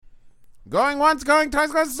Going once, going twice,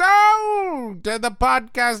 going so to the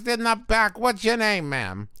podcast in the back. What's your name,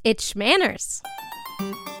 ma'am? It's Schmanners.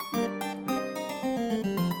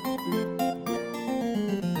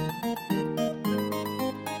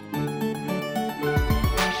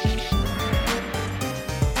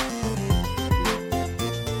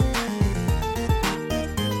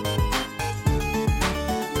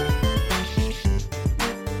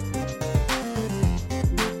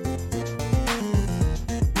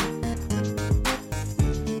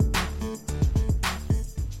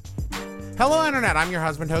 Hello, Internet. I'm your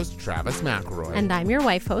husband host, Travis McElroy. And I'm your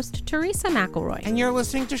wife host, Teresa McElroy. And you're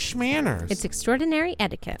listening to Schmanners. It's extraordinary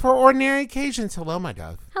etiquette. For ordinary occasions. Hello, my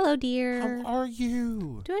dove. Hello, dear. How are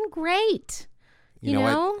you? Doing great. You know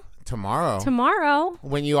what? Tomorrow,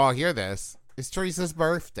 when you all hear this, is Teresa's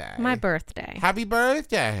birthday. My birthday. Happy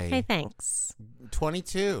birthday. Hey, thanks.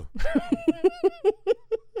 22.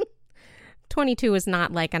 22 is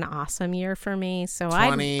not like an awesome year for me, so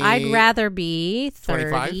I'd rather be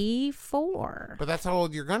 34. But that's how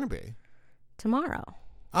old you're going to be. Tomorrow.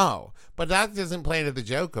 Oh, but that doesn't play into the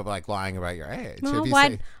joke of like lying about your age. Well,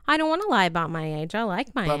 I don't want to lie about my age. I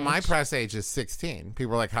like my age. But my press age is 16.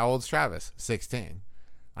 People are like, how old's Travis? 16.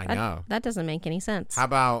 I know. That doesn't make any sense. How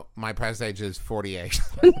about my press age is 48?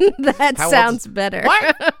 That sounds better.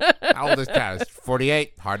 What? How old is Travis?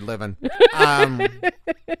 48. Hard living.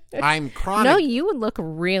 I'm chronic. No, you would look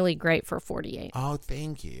really great for 48. Oh,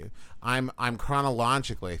 thank you. I'm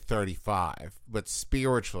chronologically 35, but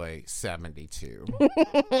spiritually 72.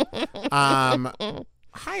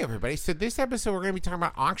 Hi, everybody. So this episode, we're going to be talking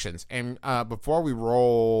about auctions. And before we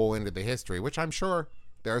roll into the history, which I'm sure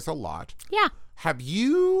there's a lot. Yeah. Have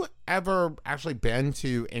you ever actually been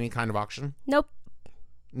to any kind of auction? Nope.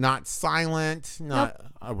 Not silent? Not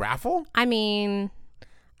a raffle? I mean,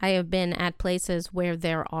 I have been at places where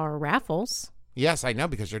there are raffles. Yes, I know,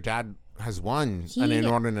 because your dad has won an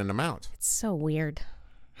inordinate amount. It's so weird.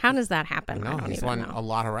 How does that happen? I don't he's won a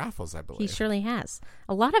lot of raffles, I believe. He surely has.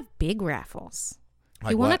 A lot of big raffles.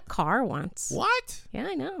 Like he won a car once. What? Yeah,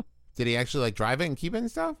 I know. Did he actually like drive it and keep it and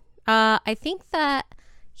stuff? I think that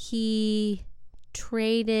he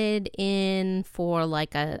traded in for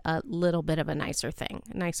like a little bit of a nicer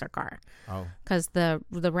car. Oh, because the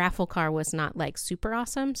raffle car was not like super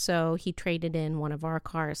awesome, so he traded in one of our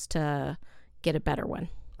cars to get a better one.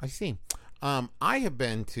 I see. I have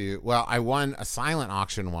been to, I won a silent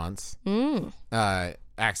auction once.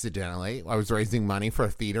 Accidentally. I was raising money for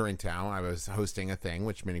a theater in town. I was hosting a thing,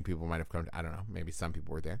 which many people might have come to. I don't know, maybe some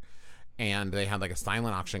people were there, and they had like a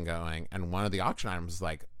silent auction going, and one of the auction items was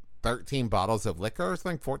like 13 bottles of liquor or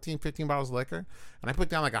something, 14, 15 bottles of liquor. And I put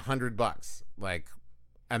down like $100,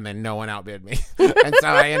 and then no one outbid me. And so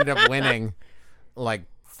I ended up winning like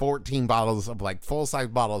 14 bottles of like full-size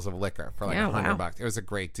bottles of liquor for like $100. It was a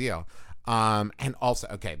great deal. And also,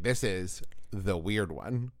 okay, this is the weird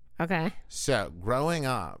one. Okay. So growing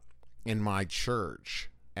up in my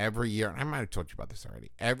church every year, and I might have told you about this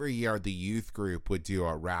already, every year the youth group would do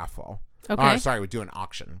a raffle. Okay. Would do an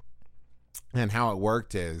auction. And how it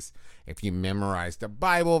worked is if you memorized a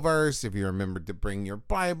Bible verse, if you remembered to bring your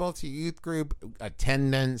Bible to youth group,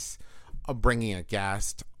 attendance, bringing a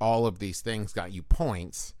guest, all of these things got you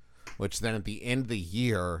points, which then at the end of the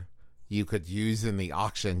year, you could use in the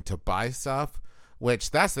auction to buy stuff,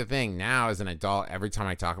 which that's the thing now as an adult. Every time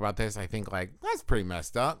I talk about this, I think like, that's pretty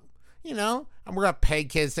messed up. You know, and we're going to pay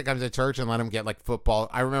kids to come to church and let them get like football.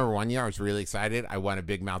 I remember one year I was really excited. I won a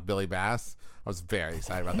Big Mouth Billy Bass. I was very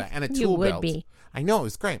excited about that. And a tool belt. You would be. I know, it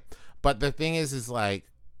was great. But the thing is like,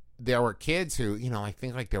 there were kids who, I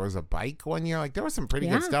think like there was a bike one year. Like there was some pretty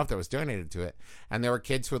good stuff that was donated to it. And there were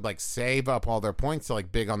kids who would like save up all their points to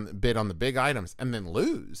like bid on the big items and then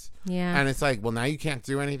lose. Yeah. And it's like, well, now you can't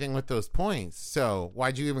do anything with those points. So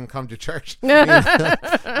why'd you even come to church?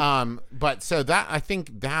 But so that, I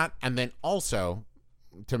think that, and then also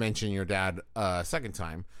to mention your dad a second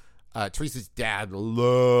time, Teresa's dad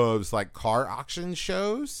loves like car auction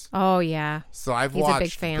shows. Oh yeah. So I've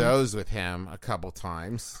watched those with him a couple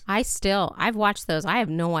times. I've watched those. I have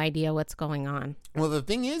no idea what's going on. Well, the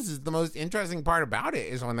thing is the most interesting part about it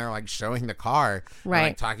is when they're like showing the car, right? And,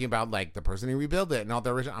 like talking about like the person who rebuilt it and all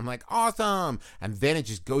the original. I'm like, awesome. And then it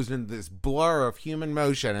just goes into this blur of human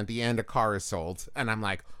motion. At the end, a car is sold, and I'm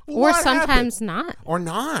like, or sometimes happened? Not, or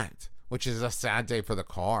not. Which is a sad day for the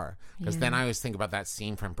car. Because then I always think about that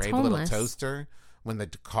scene from Brave Little Toaster when the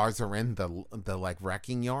cars are in the like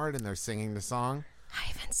wrecking yard and they're singing the song. I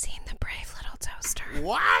haven't seen the Brave Little Toaster.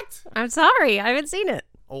 What? I'm sorry. I haven't seen it.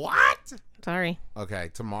 What? Sorry. Okay,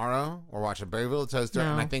 tomorrow we're watching Brave Little Toaster,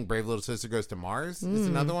 and I think Brave Little Toaster Goes to Mars is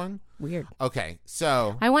another one. Weird. Okay,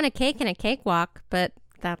 so I want a cake and a cakewalk, but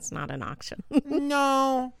That's not an auction.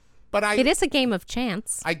 No, but It is a game of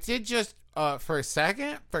chance. I did just for a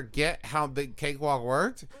second forget how the cakewalk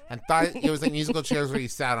worked and thought it was like musical chairs where you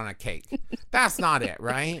sat on a cake. That's not it,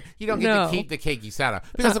 right? You don't get to keep the cake you sat on.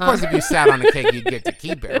 Because, of course, if you sat on a cake, you'd get to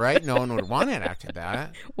keep it, right? No one would want it after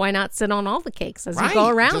that. Why not sit on all the cakes as you go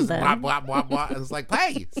around just them? Blah, blah, blah, blah. It's like,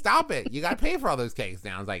 hey, stop it. You got to pay for all those cakes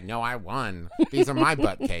now. I was like, no, I won. These are my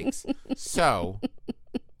butt cakes. So,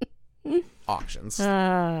 auctions.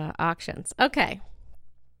 Auctions. Okay.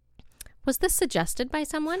 Was this suggested by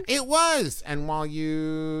someone? It was. And while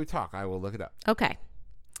you talk, I will look it up. Okay.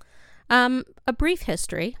 A brief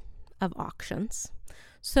history of auctions.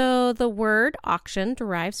 So the word auction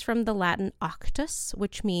derives from the Latin auctus,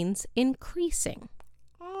 which means increasing.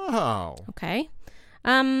 Oh. Okay.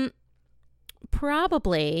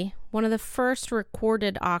 Probably one of the first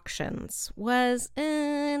recorded auctions was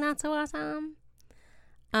not so awesome.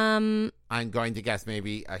 I'm going to guess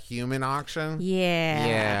maybe a human auction. Yeah.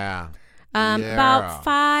 Yeah. About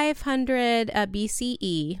 500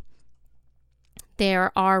 BCE,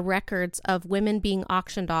 there are records of women being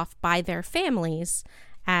auctioned off by their families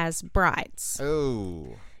as brides.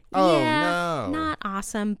 Oh. Yeah, No. not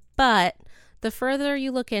awesome. But the further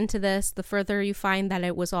you look into this, the further you find that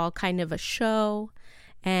it was all kind of a show,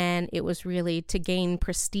 and it was really to gain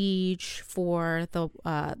prestige for the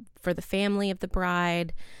family of the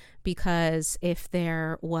bride, because if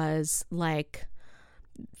there was like,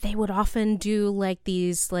 they would often do like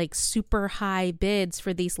these like super high bids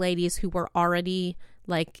for these ladies who were already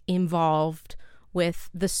like involved with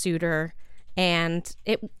the suitor, and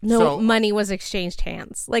money was exchanged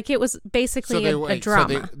hands. Like it was basically a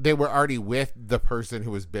drama. So they were already with the person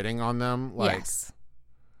who was bidding on them. Like, yes.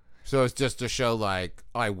 So it's just to show like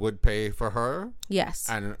I would pay for her. Yes.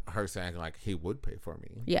 And her saying like he would pay for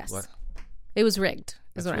me. Yes. What? It was rigged.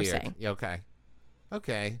 Is what weird. I'm saying. Yeah, okay.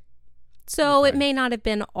 Okay. So it may not have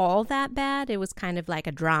been all that bad. It was kind of like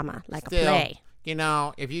a drama, like Still, a play. You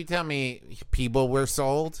know, if you tell me people were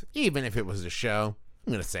sold, even if it was a show,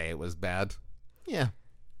 I'm going to say it was bad. Yeah.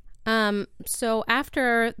 So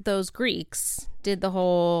after those Greeks did the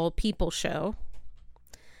whole people show,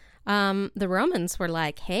 the Romans were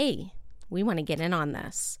like, hey, we want to get in on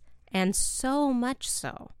this. And so much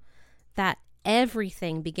so that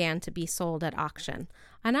everything began to be sold at auction.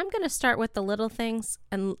 And I'm going to start with the little things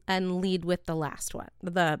and lead with the last one,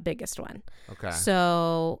 the biggest one. Okay.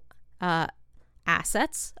 So,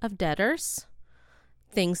 assets of debtors,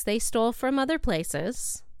 things they stole from other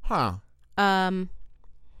places. Huh.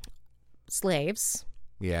 Slaves.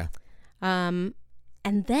 Yeah. And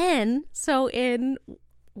then, so in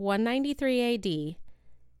 193 AD,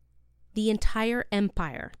 the entire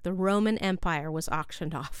empire, the Roman Empire, was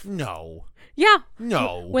auctioned off. No. Yeah.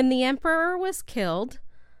 No. When the emperor was killed,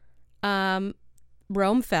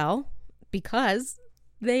 Rome fell because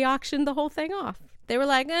they auctioned the whole thing off. They were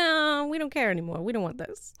like, oh, we don't care anymore. We don't want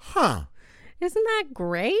this. Huh. Isn't that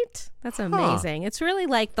great? That's amazing. It's really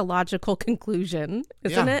like the logical conclusion,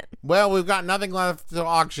 isn't it? Well, we've got nothing left to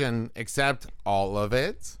auction except all of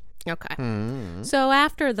it. Okay. Hmm. So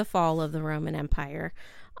after the fall of the Roman Empire,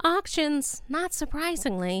 auctions, not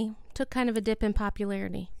surprisingly, took kind of a dip in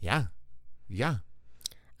popularity. Yeah. Yeah.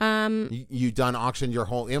 You done auctioned your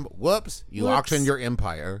whole Whoops. You auctioned your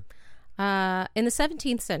empire. In the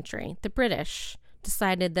 17th century, the British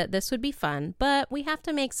decided that this would be fun, but we have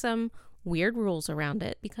to make some weird rules around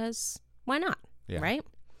it because why not? Yeah. Right?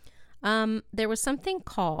 There was something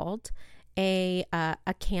called a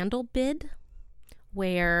candle bid,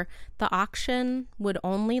 where the auction would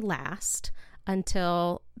only last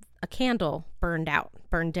until a candle burned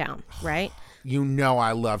down, right? You know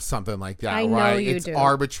I love something like that, I right? know you It's do.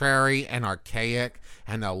 arbitrary and archaic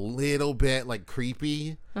and a little bit like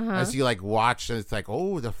creepy as you like watch. And it's like,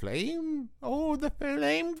 oh, the flame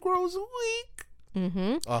grows weak.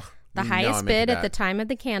 Mm-hmm. Ugh, The highest bid at the time of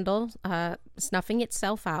the candle, snuffing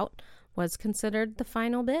itself out, was considered the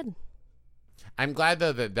final bid. I'm glad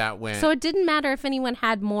though that went. So it didn't matter if anyone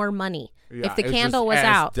had more money. Yeah, if the it was candle just was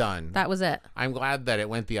out, done. that was it. I'm glad that it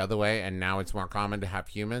went the other way, and now it's more common to have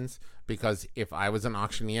humans. Because if I was an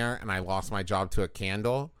auctioneer and I lost my job to a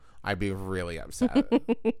candle, I'd be really upset.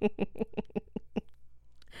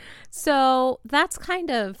 So that's kind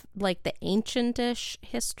of like the ancient-ish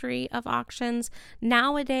history of auctions.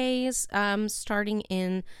 Nowadays, starting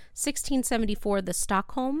in 1674, the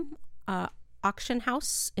Stockholm auction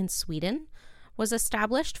house in Sweden was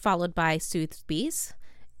established, followed by Sotheby's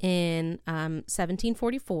in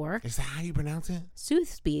 1744. Is that how you pronounce it?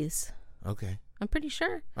 Sotheby's. Okay. I'm pretty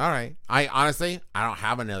sure. All right. I don't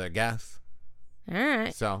have another guess. All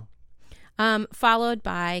right. So Followed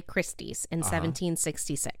by Christie's in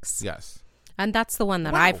 1766. Yes. And that's the one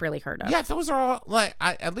that I've really heard of. Yeah, those are all, like,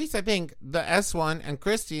 at least I think the S1 and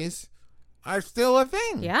Christie's are still a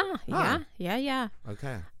thing. Yeah.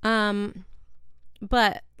 Okay.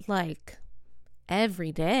 But, like,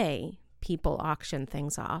 every day, people auction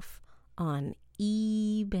things off on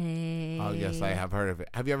eBay. Oh, yes, I have heard of it.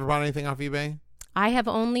 Have you ever bought anything off eBay? I have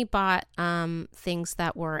only bought things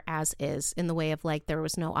that were as is, in the way of, like, there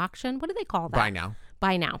was no auction. What do they call that? Buy now.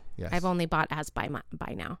 Buy now. Yes. I've only bought as buy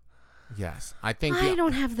now. Yes. I think I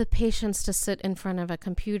don't have the patience to sit in front of a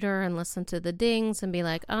computer and listen to the dings and be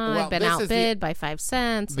like, I've been outbid by 5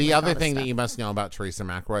 cents. The other thing that you must know about Teresa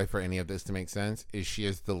McElroy, for any of this to make sense, is she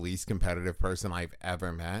is the least competitive person I've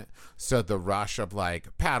ever met. So the rush of, like,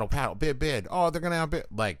 paddle, bid. Oh, they're going to outbid.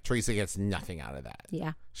 Like, Teresa gets nothing out of that.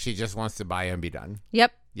 Yeah. She just wants to buy and be done.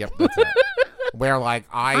 Yep. That's it. Where, like,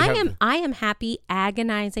 I am happy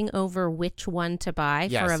agonizing over which one to buy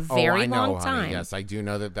for a very long time. Honey. Yes, I do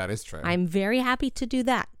know that is true. I'm very happy to do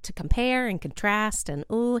that, to compare and contrast and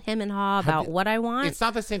hem and haw about what I want. It's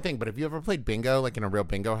not the same thing, but have you ever played bingo, like in a real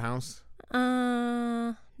bingo house?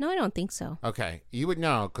 No, I don't think so. Okay, you would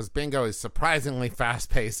know, because bingo is surprisingly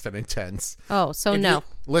fast-paced and intense. Oh, so no.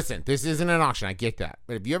 Listen, this isn't an auction, I get that.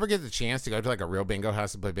 But if you ever get the chance to go to, like, a real bingo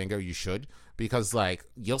house and play bingo, you should. Because, like,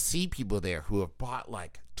 you'll see people there who have bought,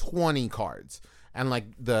 like, 20 cards. And, like,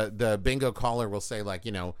 the bingo caller will say, like,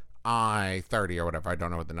 you know, I-30 or whatever. I don't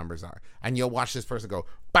know what the numbers are. And you'll watch this person go,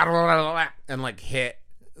 and, like, hit,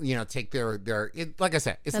 you know, take their like I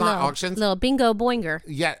said, it's not auctions. Little bingo boinger.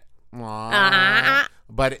 Yeah.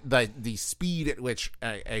 But the speed at which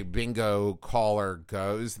a bingo caller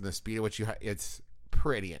goes, and the speed at which it's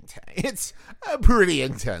pretty intense. It's pretty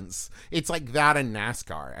intense. It's like that and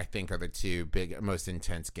NASCAR, I think, are the two most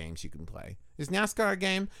intense games you can play. Is NASCAR a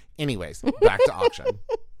game? Anyways, back to auction.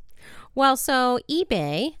 Well, so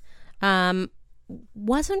eBay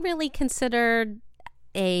wasn't really considered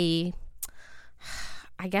I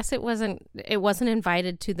guess it wasn't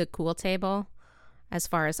invited to the cool table as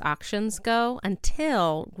far as auctions go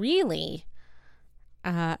until really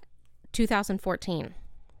 2014.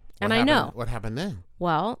 I know. What happened then?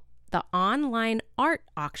 Well, the online art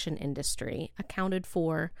auction industry accounted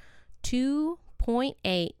for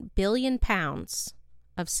 2.8 billion pounds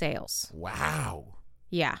of sales. Wow.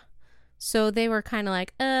 Yeah. So they were kind of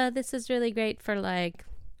like, this is really great for, like,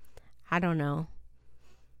 I don't know,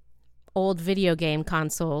 old video game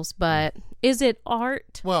consoles, but is it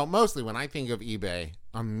art? Well, mostly when I think of eBay,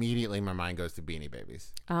 immediately my mind goes to Beanie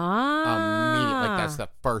Babies. Ah. Like, that's the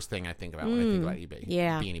first thing I think about when I think about eBay.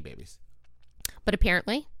 Yeah. Beanie Babies. But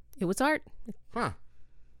apparently, it was art. Huh.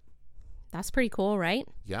 That's pretty cool, right?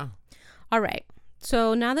 Yeah. All right.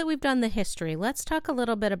 So now that we've done the history, let's talk a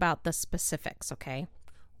little bit about the specifics, okay?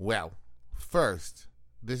 Well, first,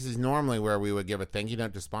 this is normally where we would give a thank you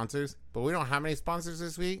note to sponsors, but we don't have any sponsors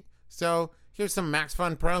this week. So here's some Max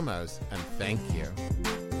Fun promos, and thank you.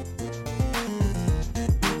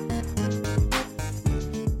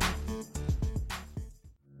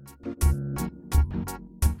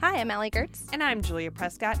 Hi, I'm Allie Gertz. And I'm Julia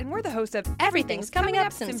Prescott, and we're the hosts of Everything's Coming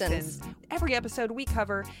Up Simpsons. Every episode, we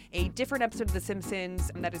cover a different episode of The Simpsons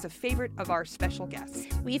that is a favorite of our special guests.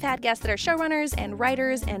 We've had guests that are showrunners and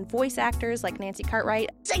writers and voice actors like Nancy Cartwright.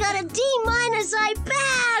 I got a D-, I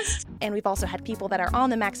passed! And we've also had people that are on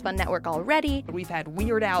the Max Fun Network already. We've had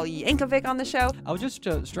Weird Al Yankovic on the show. I was just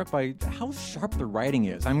struck by how sharp the writing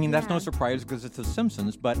is. I mean, that's no surprise because it's The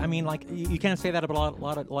Simpsons, but I mean, like, you can't say that about a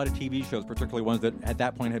lot of TV shows, particularly ones that at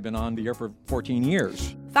that point had been on the air for 14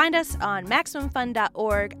 years. Find us on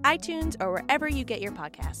MaximumFun.org, iTunes, or wherever you get your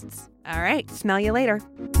podcasts. All right, smell you later.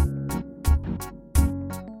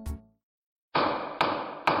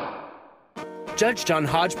 Judge John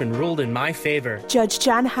Hodgman ruled in my favor. Judge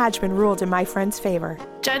John Hodgman ruled in my friend's favor.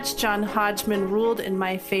 Judge John Hodgman ruled in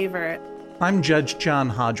my favor. I'm Judge John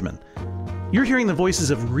Hodgman. You're hearing the voices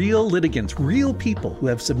of real litigants, real people who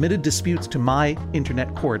have submitted disputes to my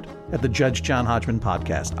internet court at the Judge John Hodgman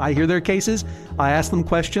podcast. I hear their cases, I ask them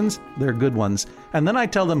questions, they're good ones, and then I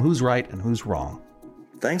tell them who's right and who's wrong.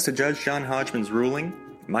 Thanks to Judge John Hodgman's ruling,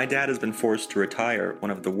 my dad has been forced to retire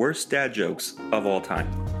one of the worst dad jokes of all time.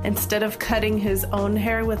 Instead of cutting his own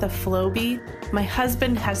hair with a Flowbee, my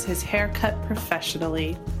husband has his hair cut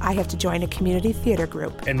professionally. I have to join a community theater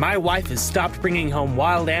group. And my wife has stopped bringing home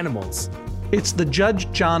wild animals. It's the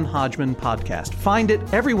Judge John Hodgman podcast. Find it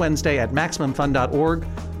every Wednesday at MaximumFun.org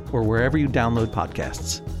or wherever you download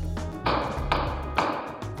podcasts.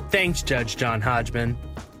 Thanks, Judge John Hodgman.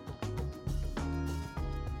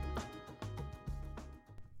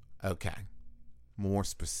 Okay. More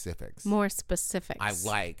specifics. More specifics. I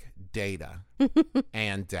like data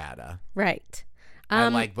and data. Right. I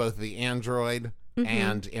like both the Android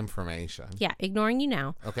and information. Yeah, ignoring you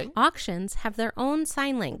now. Okay. Auctions have their own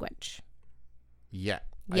sign language. Yeah.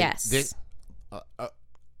 Yes.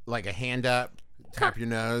 Like a hand up, tap your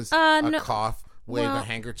nose, no. cough, wave a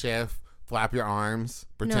handkerchief, flap your arms,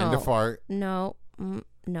 pretend to fart. No.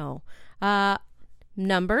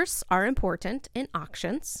 Numbers are important in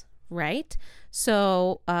auctions, right?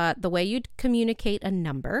 So the way you'd communicate a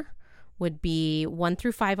number would be 1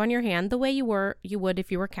 through 5 on your hand, the way you would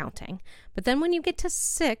if you were counting. But then when you get to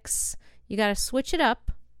 6, you got to switch it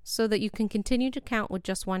up so that you can continue to count with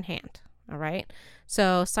just one hand. All right.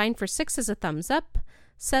 So sign for 6 is a thumbs up.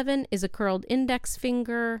 7 is a curled index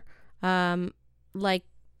finger, like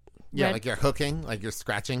you're hooking, like you're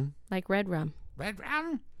scratching, like red rum. Red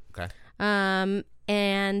rum. Okay.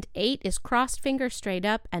 And 8 is crossed finger straight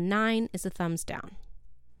up, and 9 is a thumbs down.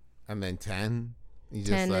 And then 10.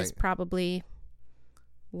 10 is probably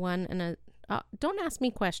 1 and a. Don't ask me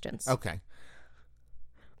questions. Okay.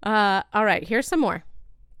 All right. Here's some more.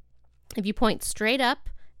 If you point straight up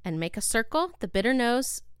and make a circle, the bidder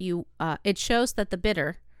knows you. It shows that the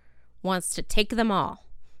bidder wants to take them all.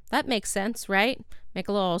 That makes sense, right? Make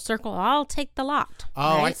a little circle. I'll take the lot.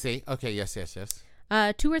 Oh, right? I see. Okay. Yes.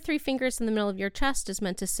 2 or 3 fingers in the middle of your chest is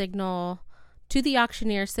meant to signal to the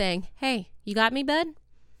auctioneer saying, "Hey, you got me, bud?"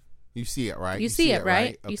 You see it, right? You see it,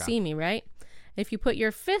 right? Okay. You see me, right? If you put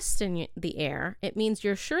your fist in the air, it means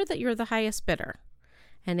you're sure that you're the highest bidder.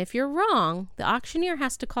 And if you're wrong, the auctioneer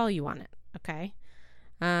has to call you on it, okay?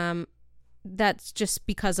 That's just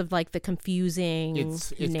because of like the confusing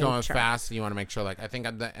It's nature. going fast, and you want to make sure, like, I think,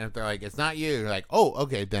 and if they're like, it's not you, you're like, oh,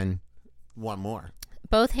 okay, then one more.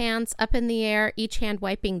 Both hands up in the air, each hand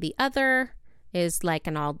wiping the other is like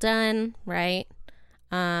an all done, right?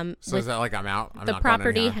 So is that like I'm out? I'm the not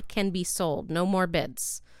property going can be sold. No more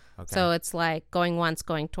bids. Okay. So it's like going once,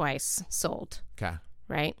 going twice, sold. Okay.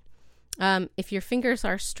 Right? If your fingers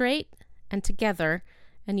are straight and together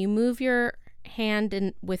and you move your hand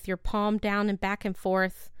in with your palm down and back and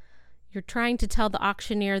forth, you're trying to tell the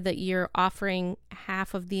auctioneer that you're offering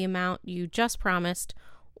half of the amount you just promised,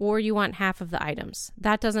 or you want half of the items.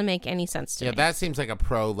 That doesn't make any sense to me. Yeah, that seems like a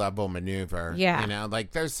pro-level maneuver. Yeah. You know,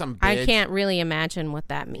 like there's some bids. I can't really imagine what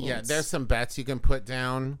that means. Yeah, there's some bets you can put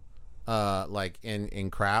down, like in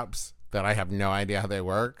craps that I have no idea how they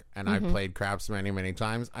work, and I've played craps many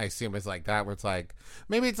times. I assume it's like that, where it's like,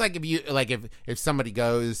 maybe it's like if you like if somebody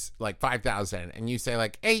goes like 5,000 and you say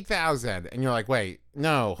like 8,000, and you're like, wait,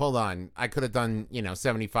 no, hold on, I could have done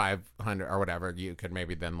 7,500 or whatever. You could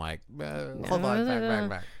maybe then like hold on,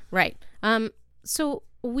 back. Right. So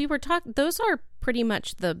we were talking. Those are pretty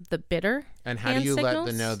much the bidder. And how do you let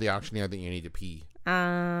the auctioneer that you need to pee?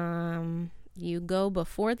 You go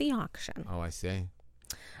before the auction. Oh, I see.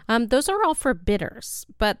 Those are all for bidders,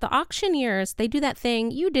 but the auctioneers, they do that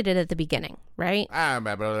thing. You did it at the beginning, right?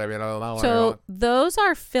 So those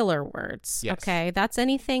are filler words. Yes. Okay. That's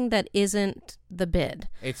anything that isn't the bid.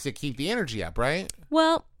 It's to keep the energy up, right?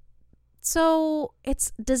 Well, so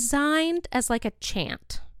it's designed as like a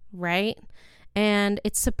chant, right? And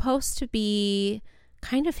it's supposed to be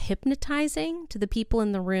kind of hypnotizing to the people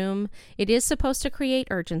in the room. It is supposed to create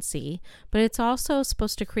urgency, but it's also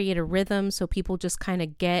supposed to create a rhythm so people just kind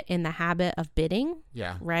of get in the habit of bidding.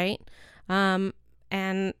 Yeah. Right?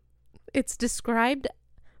 And it's described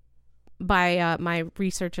by my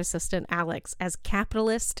research assistant, Alex, as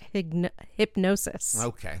capitalist hypnosis.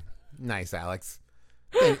 Okay. Nice, Alex.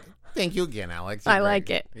 Thank you again, Alex. I like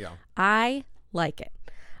it. Yeah. I like it.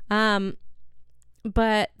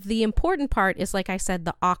 But the important part is, like I said,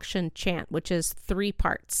 the auction chant, which is 3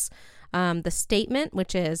 parts. The statement,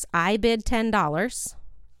 which is, I bid $10.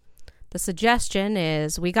 The suggestion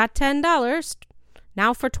is, we got $10.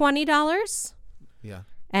 Now for $20. Yeah.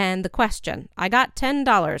 And the question, I got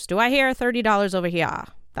 $10. Do I hear $30 over here?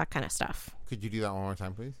 That kind of stuff. Could you do that one more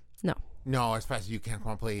time, please? No. No, as fast as you can.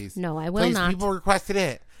 Come on, please. No, I will not. People requested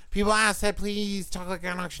it. People asked that, please talk like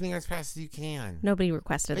an auctioneer as fast as you can. Nobody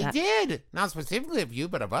requested that. They did. Not specifically of you,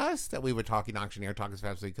 but of us, that we were talking auctioneer talk as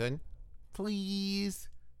fast as we could. Please.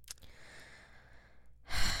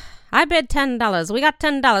 I bid $10. We got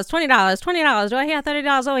 $10, $20, $20. Do I hear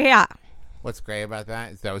 $30 over here? What's great about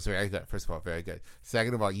that is that was very good. First of all, very good.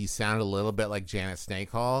 Second of all, you sounded a little bit like Janet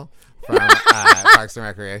Snakehall from Parks and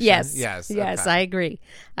Recreation. Yes. Yes. Yes, okay.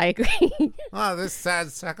 I agree. Oh, this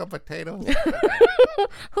sad sack of potatoes.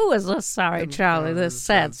 Who is this sorry, Charlie? This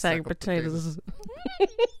sad sack of potatoes.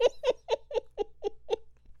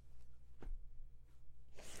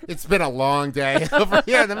 It's been a long day over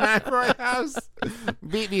here in the McRoy house.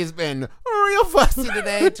 BB has been real fussy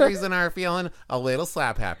today. Teresa and I are feeling a little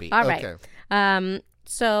slap happy. All right.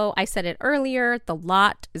 So I said it earlier. The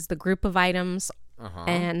lot is the group of items.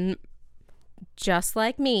 And just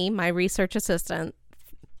like me, my research assistant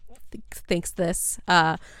thinks this.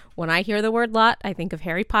 When I hear the word lot, I think of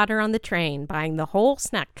Harry Potter on the train buying the whole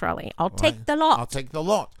snack trolley. I'll take the lot. I'll take the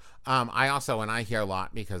lot. I also, when I hear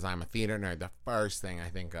lot, because I'm a theater nerd, the first thing I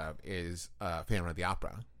think of is Phantom of the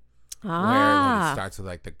Opera. Where like, it starts with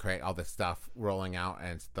like all the stuff rolling out,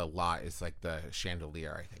 and the lot is like the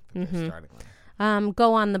chandelier, I think, that they're starting with.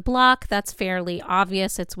 Go on the block. That's fairly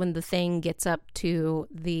obvious. It's when the thing gets up to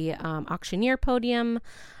the auctioneer podium.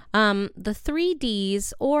 The 3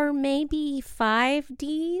 Ds, or maybe 5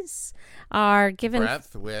 Ds, are given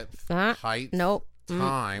breadth, width, height,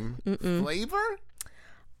 time, flavor.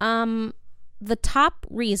 The top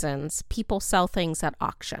reasons people sell things at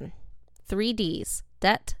auction. 3 Ds: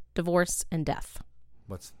 debt, divorce, and death.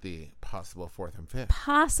 What's the possible 4th and 5th?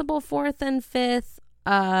 Possible 4th and 5th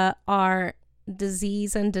are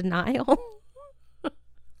disease and denial.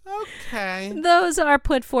 Okay. Those are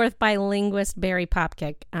put forth by linguist Barry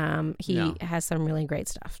Popkick. He has some really great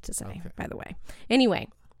stuff to say, by the way. Anyway.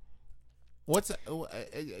 It's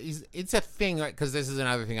a thing, right? Because this is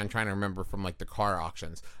another thing I'm trying to remember from like the car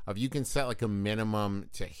auctions of you can set like a minimum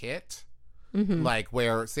to hit. Like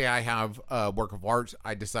where, say I have a work of art,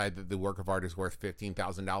 I decide that the work of art is worth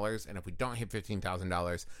 $15,000. And if we don't hit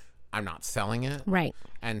 $15,000, I'm not selling it. Right.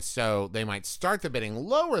 And so they might start the bidding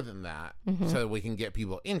lower than that so that we can get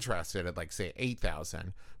people interested at like, say,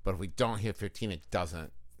 8,000. But if we don't hit 15, it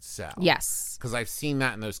doesn't sell. Yes. Because I've seen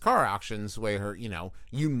that in those car auctions where,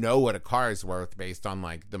 you know what a car is worth based on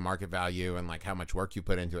like the market value and like how much work you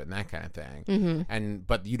put into it and that kind of thing.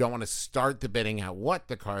 But you don't want to start the bidding at what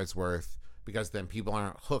the car is worth because then people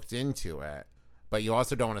aren't hooked into it. But you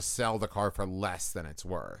also don't want to sell the car for less than it's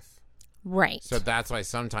worth. Right. So that's why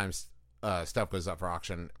sometimes stuff goes up for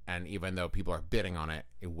auction, and even though people are bidding on it,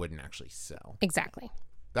 it wouldn't actually sell. Exactly.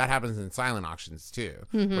 That happens in silent auctions too,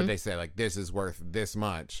 where they say like this is worth this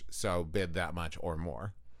much, so bid that much or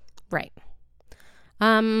more. Right.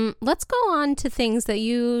 Let's go on to things that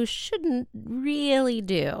you shouldn't really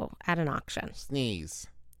do at an auction. Sneeze.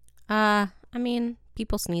 I mean,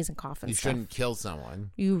 people sneeze and cough and you stuff. shouldn't kill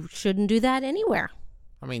someone. You shouldn't do that anywhere.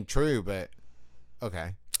 I mean, true, but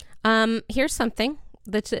okay. Here's something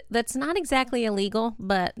that's not exactly illegal,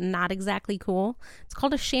 but not exactly cool. It's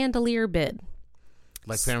called a chandelier bid.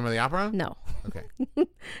 Like Phantom of the Opera? No. Okay.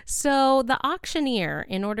 So the auctioneer,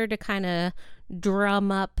 in order to kind of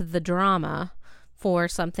drum up the drama for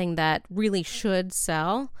something that really should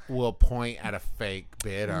sell, will point at a fake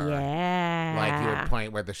bidder. Yeah. Like you would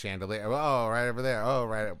point where the chandelier, oh, right over there. Oh,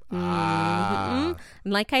 right.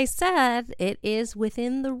 Like I said, it is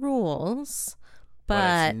within the rules.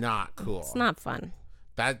 But it's not cool. It's not fun.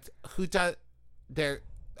 Who does there?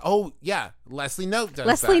 Oh yeah, Leslie Knope does.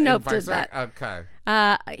 Leslie that. Knope does that. Okay.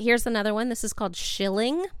 Here's another one. This is called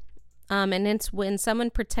shilling, and it's when someone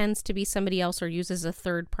pretends to be somebody else or uses a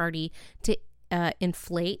third party to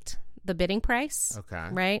inflate the bidding price. Okay.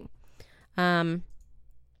 Right. And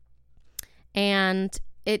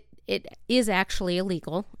it is actually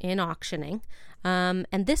illegal in auctioning.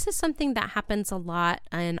 And this is something that happens a lot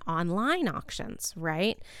in online auctions,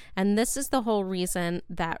 right? And this is the whole reason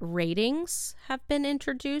that ratings have been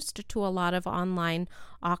introduced to a lot of online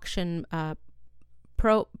auction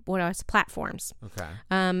platforms.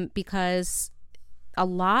 Okay. Because a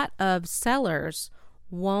lot of sellers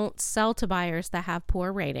won't sell to buyers that have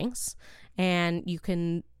poor ratings, and you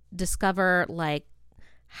can discover like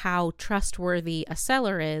how trustworthy a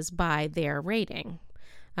seller is by their rating.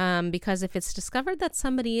 Because if it's discovered that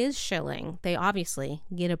somebody is shilling, they obviously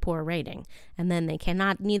get a poor rating, and then they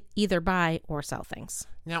cannot either buy or sell things.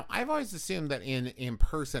 Now, I've always assumed that in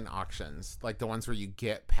in-person auctions, like the ones where you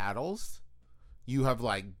get paddles, you have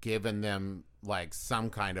like given them like some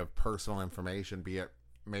kind of personal information, be it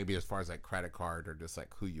maybe as far as like credit card or just like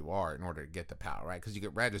who you are in order to get the paddle, right? Because you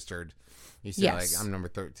get registered, you say like I'm number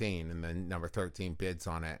 13, and then number 13 bids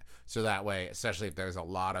on it. So that way, especially if there's a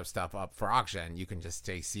lot of stuff up for auction, you can just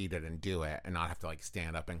stay seated and do it and not have to like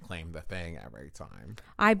stand up and claim the thing every time.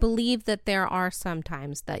 I believe that there are some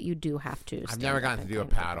times that you do have to. I've never gotten to do a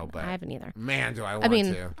paddle, but I haven't either. Man, do I want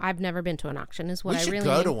to. I've never been to an auction is what I really need. We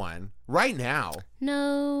should go to one right now.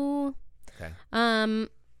 No. Okay.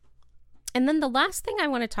 And then the last thing I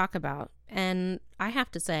want to talk about, and I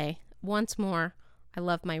have to say, once more, I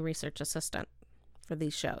love my research assistant for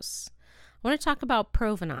these shows. I want to talk about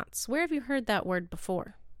provenance. Where have you heard that word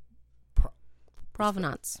before?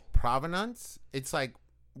 Provenance. Provenance? It's like,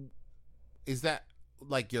 is that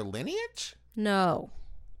like your lineage? No.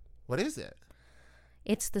 What is it?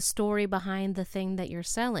 It's the story behind the thing that you're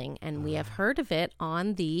selling, and we have heard of it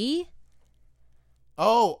on the...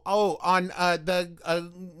 on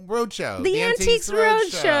the Roadshow. The Antiques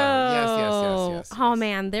Roadshow. Yes. Oh,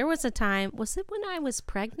 man, there was a time... Was it when I was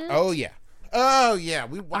pregnant? Oh, yeah.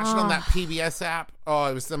 We watched it on that PBS app. Oh,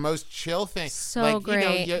 it was the most chill thing. So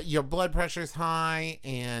great. Your blood pressure's high,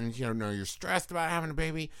 and you're stressed about having a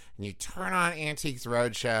baby, and you turn on Antiques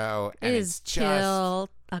Roadshow, and it's chill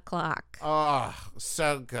o'clock. Oh,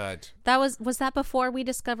 so good. Was that before we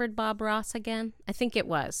discovered Bob Ross again? I think it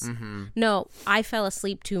was. Mm-hmm. No, I fell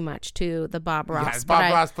asleep too much to the Bob Ross. Yes,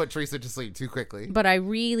 Bob Ross put Teresa to sleep too quickly. But I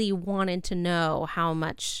really wanted to know how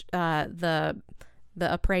much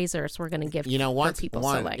the appraisers were going to give people.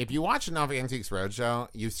 If you watch enough Antiques Roadshow,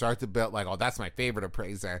 you start to build like, oh, that's my favorite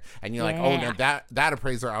appraiser, and you're like, oh, no, that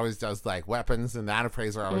appraiser always does like weapons, and that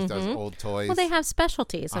appraiser always does old toys. Well, they have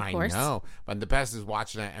specialties, of course. I know, but the best is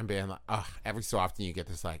watching it and being like, oh, every so often you get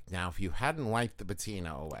this like, now if you hadn't wiped the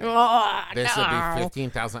patina away, this would be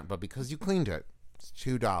 $15,000, but because you cleaned it, it's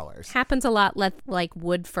 $2. Happens a lot, like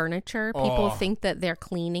wood furniture. People think that they're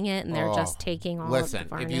cleaning it and they're just taking all of the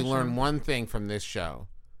varnish. If you learn one thing from this show,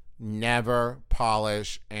 never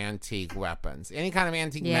polish antique weapons. Any kind of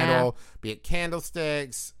antique metal, be it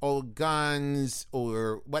candlesticks, old guns,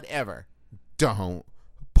 or whatever. Don't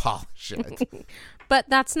polish it. But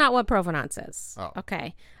that's not what provenance is. Oh.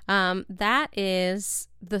 Okay. That is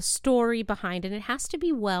the story behind it. It has to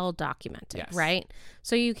be well documented, right?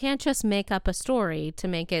 So you can't just make up a story to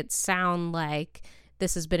make it sound like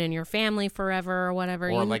this has been in your family forever or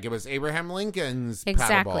whatever. Or like it was Abraham Lincoln's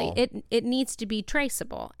Exactly. paddle. It needs to be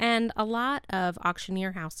traceable. And a lot of auction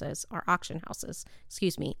houses,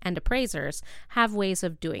 and appraisers have ways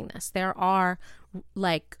of doing this. There are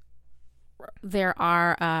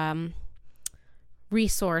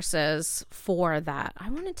resources for that. I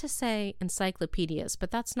wanted to say encyclopedias, but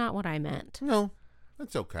that's not what I meant. No,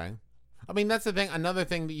 that's okay. I mean, that's the thing. Another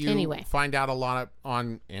thing that you find out a lot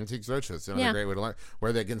on Antiques Roadshow. It's another great way to learn,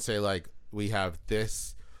 where they can say like, we have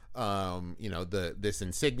this, this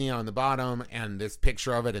insignia on the bottom, and this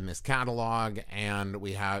picture of it in this catalog, and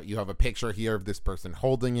you have a picture here of this person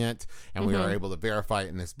holding it, and we are able to verify it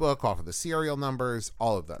in this book off of the serial numbers,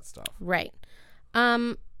 all of that stuff. Right.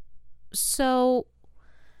 So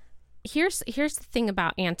here's the thing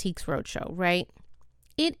about Antiques Roadshow, right?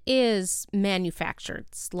 It is manufactured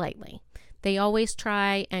slightly. They always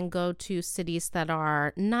try and go to cities that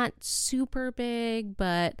are not super big,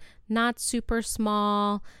 but not super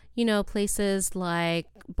small, places like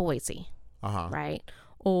Boise, right?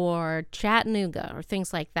 Or Chattanooga or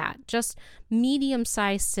things like that. Just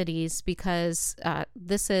medium-sized cities, because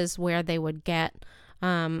this is where they would get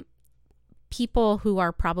people who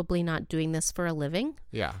are probably not doing this for a living.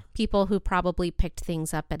 Yeah. People who probably picked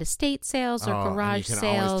things up at estate sales or garage sales. You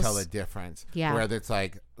can always tell the difference. Yeah. Whether it's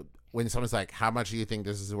like, when someone's like, how much do you think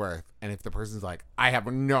this is worth? And if the person's like, I have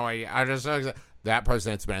no idea. That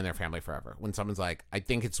person has been in their family forever. When someone's like, I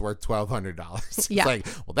think it's worth $1,200. It's like,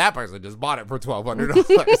 well, that person just bought it for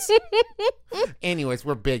 $1,200. Anyways,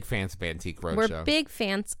 we're big fans of Antique Roadshow. We're big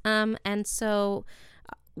fans. And so...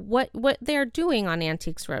 What they're doing on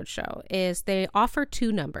Antiques Roadshow is they offer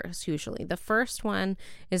two numbers usually. The first one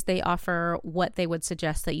is they offer what they would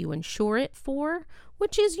suggest that you insure it for,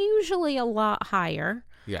 which is usually a lot higher.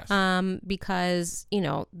 Yes. Because,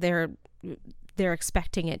 they're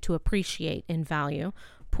expecting it to appreciate in value.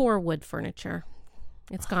 Poor wood furniture.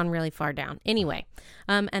 It's gone really far down. Anyway,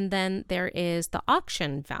 and then there is the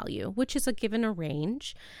auction value, which is given a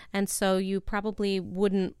range. And so you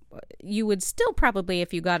would still probably,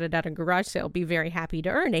 if you got it at a garage sale, be very happy to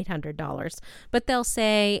earn $800. But they'll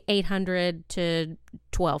say $800 to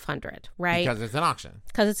 $1,200, right? Because it's an auction.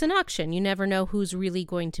 Because it's an auction. You never know who's really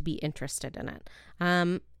going to be interested in it.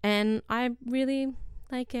 And I really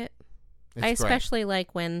like it. I especially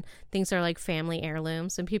like when things are like family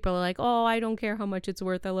heirlooms and people are like, oh, I don't care how much it's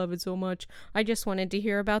worth. I love it so much. I just wanted to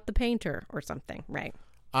hear about the painter or something. Right.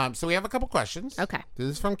 So we have a couple questions. Okay. This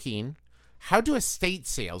is from Keen. How do estate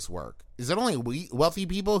sales work? Is it only wealthy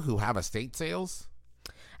people who have estate sales?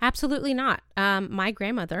 Absolutely not. My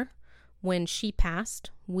grandmother, when she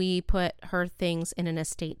passed, we put her things in an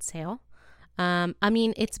estate sale.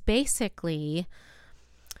 It's basically...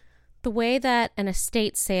 The way that an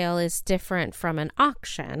estate sale is different from an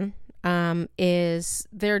auction is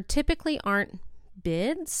there typically aren't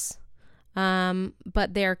bids,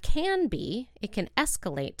 but there can be. It can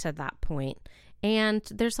escalate to that point, and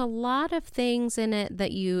there's a lot of things in it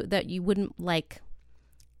that you wouldn't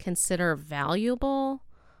consider valuable.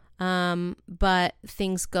 But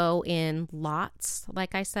things go in lots,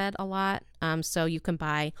 like I said, a lot. So you can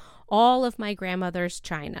buy all of my grandmother's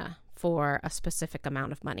china for a specific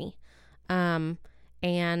amount of money. And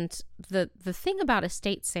the thing about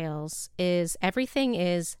estate sales is everything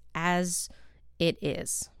is as it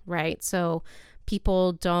is, right? So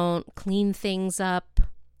people don't clean things up.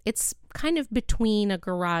 It's kind of between a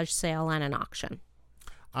garage sale and an auction.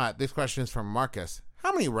 This question is from Marcus.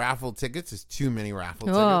 How many raffle tickets is too many raffle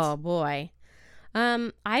tickets? Oh, boy.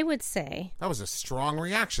 I would say... That was a strong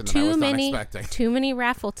reaction that I was not expecting. Too many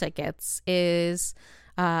raffle tickets is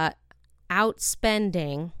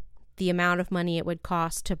outspending the amount of money it would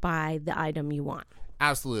cost to buy the item you want.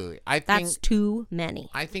 Absolutely. That's too many.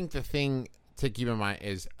 I think the thing to keep in mind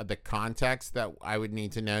is the context that I would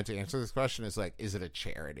need to know to answer this question is like, is it a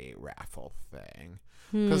charity raffle thing?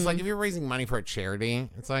 Because like if you're raising money for a charity,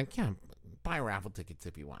 it's like, yeah, buy raffle tickets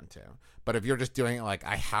if you want to. But if you're just doing it like,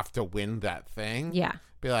 I have to win that thing. Yeah.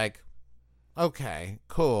 Be like, okay,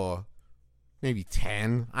 cool. Maybe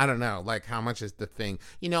 10. I don't know. Like, how much is the thing?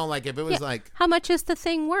 You know, like if it was like... How much is the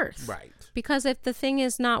thing worth? Right. Because if the thing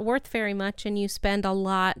is not worth very much and you spend a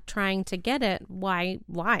lot trying to get it, why?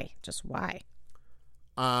 Just why?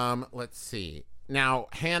 Let's see. Now,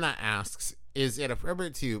 Hannah asks, is it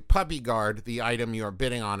appropriate to puppy guard the item you're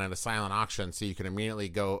bidding on at a silent auction so you can immediately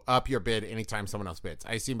go up your bid anytime someone else bids?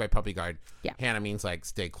 I assume by puppy guard, Hannah means like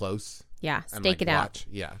stay close. Yeah, and stake like it watch. out.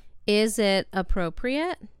 Yeah. Is it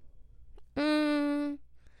appropriate?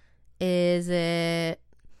 Is it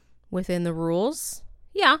within the rules?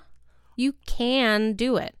 Yeah, you can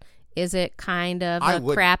do it. Is it kind of a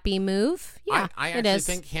crappy move? Yeah, I actually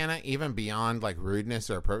think, Hannah, even beyond like rudeness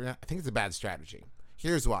or appropriate, I think it's a bad strategy.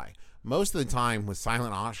 Here's why. Most of the time with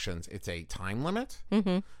silent auctions, it's a time limit.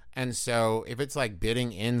 Mm-hmm. And so if it's like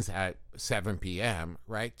bidding ends at 7 p.m.,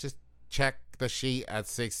 right, just check the sheet at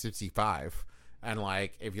 6:55. And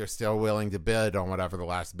like if you're still willing to bid on whatever the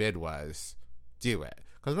last bid was, do it.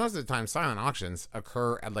 Because most of the time silent auctions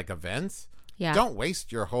occur at like events. Yeah. Don't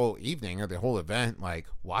waste your whole evening or the whole event like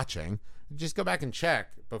watching. Just go back and check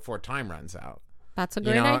before time runs out. That's a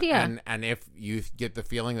great idea. And if you get the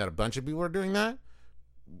feeling that a bunch of people are doing that,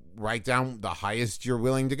 write down the highest you're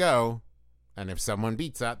willing to go. And if someone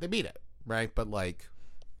beats that, they beat it. Right? But like,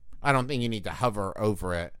 I don't think you need to hover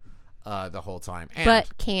over it the whole time. And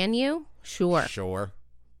but can you? Sure.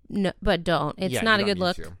 No, but don't. It's not a good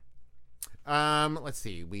look. Let's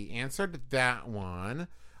see. We answered that one.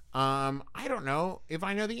 I don't know if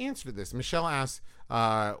I know the answer to this. Michelle asks,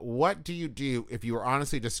 what do you do if you were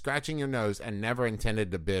honestly just scratching your nose and never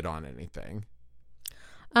intended to bid on anything?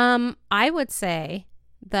 I would say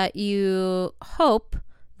that you hope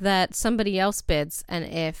that somebody else bids, and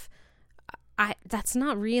if that's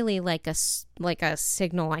not really like a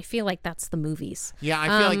signal. I feel like that's the movies. Yeah,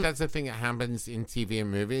 I feel like that's the thing that happens in TV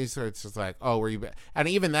and movies. So it's just like, oh, were you? And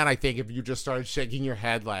even that, I think if you just started shaking your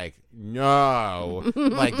head like, no,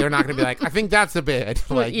 like they're not going to be like, I think that's a bid.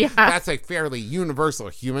 Like that's a fairly universal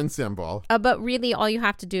human symbol. But really, all you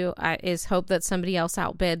have to do is hope that somebody else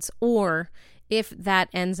outbids, or if that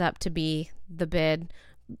ends up to be the bid,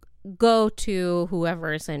 go to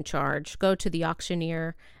whoever is in charge, go to the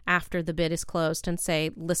auctioneer after the bid is closed and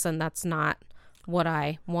say, listen, that's not what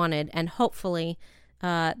I wanted. And hopefully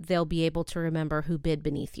they'll be able to remember who bid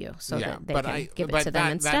beneath you so that they can give it to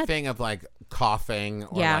them instead. That thing of like coughing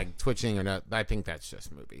or like twitching or not, I think that's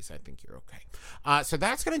just movies. I think you're okay. So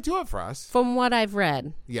that's going to do it for us. From what I've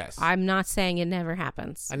read. Yes. I'm not saying it never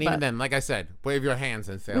happens. And even then, like I said, wave your hands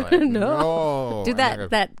and say like, no. Do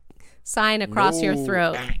that sign across your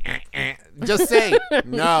throat. Just say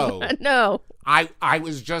no. No. I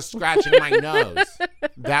was just scratching my nose.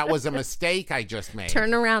 That was a mistake I just made.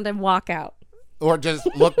 Turn around and walk out. Or just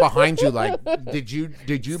look behind you like, did you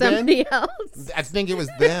Somebody else? I think it was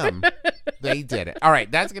them. They did it. All right,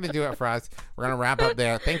 that's going to do it for us. We're going to wrap up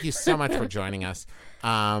there. Thank you so much for joining us.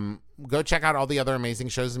 Go check out all the other amazing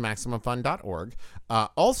shows at MaximumFun.org.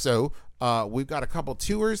 Also, we've got a couple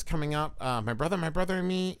tours coming up. My brother and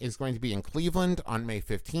me is going to be in Cleveland on May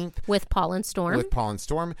 15th. With Paul and Storm.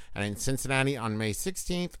 And in Cincinnati on May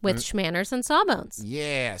 16th. With Schmanners and Sawbones.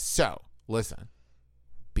 Yeah. So, listen.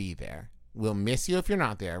 Be there. We'll miss you if you're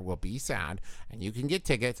not there. We'll be sad. And you can get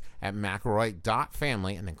tickets at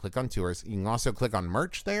McElroy.family and then click on tours. You can also click on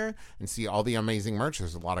merch there and see all the amazing merch.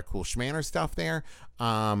 There's a lot of cool Schmanner stuff there.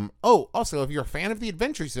 Also, if you're a fan of The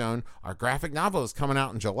Adventure Zone, our graphic novel is coming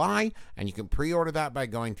out in July, and you can pre-order that by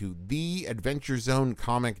going to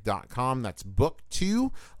theadventurezonecomic.com. That's book 2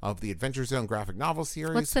 of the Adventure Zone graphic novel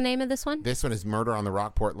series. What's the name of this one? This one is Murder on the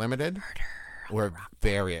Rockport Limited. Murder We're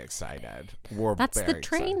very excited. That's the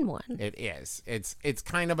train one. It is. It's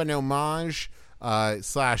kind of an homage /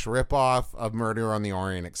 ripoff of Murder on the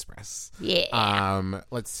Orient Express. Yeah.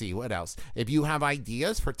 Let's see, what else? If you have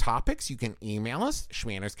ideas for topics, you can email us,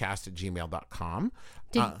 schmannerscast@gmail.com.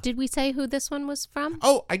 Did we say who this one was from?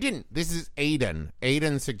 Oh, I didn't. This is Aiden.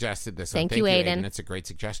 Aiden suggested this one. Thank you, Aiden. It's a great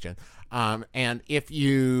suggestion. And if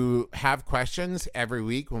you have questions every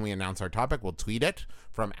week when we announce our topic, we'll tweet it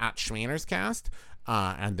from @schmannerscast.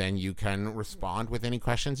 And then you can respond with any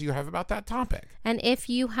questions you have about that topic. And if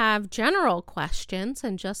you have general questions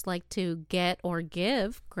and just like to get or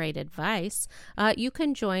give great advice, you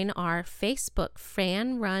can join our Facebook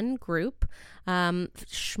fan run group,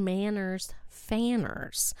 Schmanners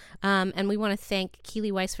Fanners. And we want to thank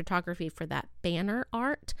Keely Weiss Photography for that banner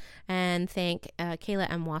art, and thank Kayla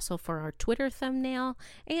M. Wassel for our Twitter thumbnail,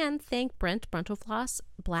 and thank Brent Bruntelfloss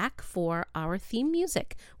Black for our theme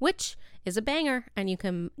music, which is a banger, and you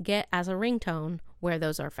can get as a ringtone where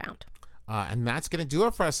those are found. And that's going to do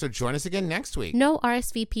it for us, so join us again next week. No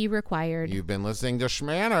RSVP required. You've been listening to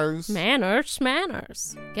Schmanners.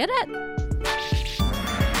 Schmanners. Get it?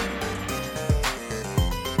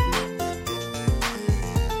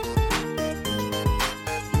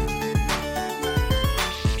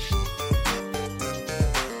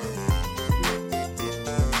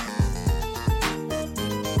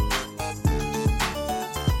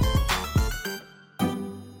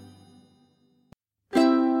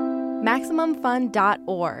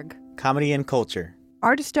 MaximumFun.org. Comedy and culture.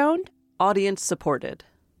 Artist owned, audience supported.